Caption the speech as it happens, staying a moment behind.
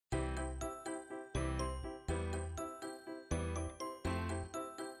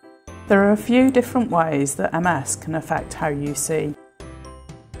There are a few different ways that MS can affect how you see.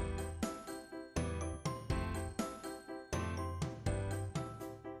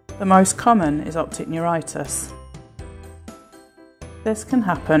 The most common is optic neuritis. This can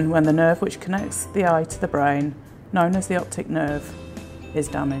happen when the nerve which connects the eye to the brain, known as the optic nerve, is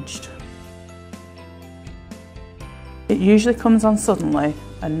damaged. It usually comes on suddenly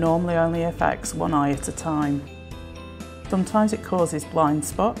and normally only affects one eye at a time. Sometimes it causes blind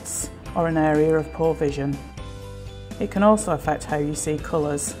spots or an area of poor vision. It can also affect how you see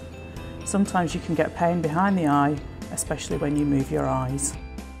colours. Sometimes you can get pain behind the eye, especially when you move your eyes.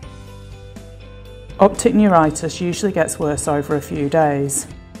 Optic neuritis usually gets worse over a few days.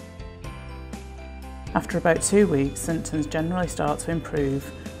 After about 2 weeks, symptoms generally start to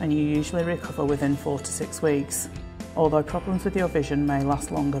improve and you usually recover within 4 to 6 weeks, although problems with your vision may last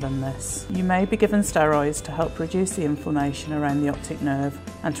longer than this. You may be given steroids to help reduce the inflammation around the optic nerve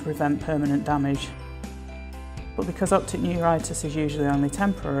and to prevent permanent damage. But because optic neuritis is usually only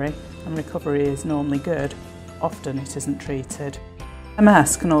temporary and recovery is normally good, often it isn't treated.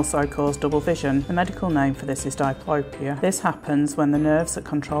 MS can also cause double vision. The medical name for this is diplopia. This happens when the nerves that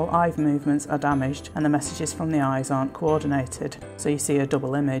control eye movements are damaged and the messages from the eyes aren't coordinated, so you see a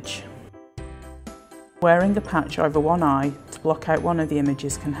double image. Wearing a patch over one eye to block out one of the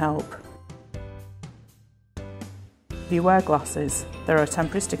images can help. If you wear glasses, there are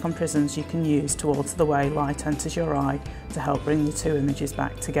temporary stick-on prisms you can use to alter the way light enters your eye to help bring the two images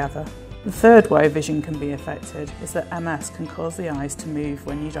back together. The third way vision can be affected is that MS can cause the eyes to move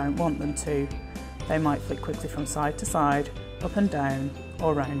when you don't want them to. They might flick quickly from side to side, up and down,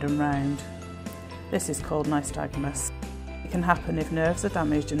 or round and round. This is called nystagmus. It can happen if nerves are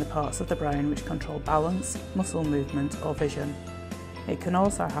damaged in the parts of the brain which control balance, muscle movement, or vision. It can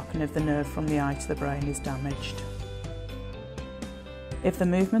also happen if the nerve from the eye to the brain is damaged. If the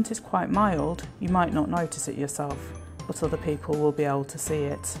movement is quite mild, you might not notice it yourself, but other people will be able to see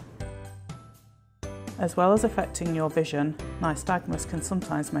it. As well as affecting your vision, nystagmus can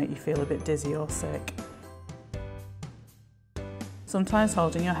sometimes make you feel a bit dizzy or sick. Sometimes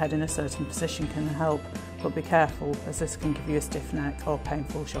holding your head in a certain position can help, but be careful as this can give you a stiff neck or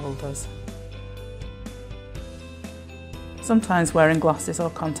painful shoulders. Sometimes wearing glasses or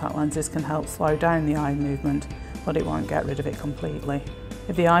contact lenses can help slow down the eye movement, but it won't get rid of it completely.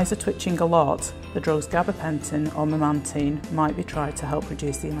 If the eyes are twitching a lot, the drugs gabapentin or memantine might be tried to help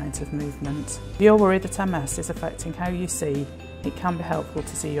reduce the amount of movement. If you're worried that MS is affecting how you see, it can be helpful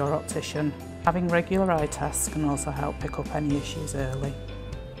to see your optician. Having regular eye tests can also help pick up any issues early.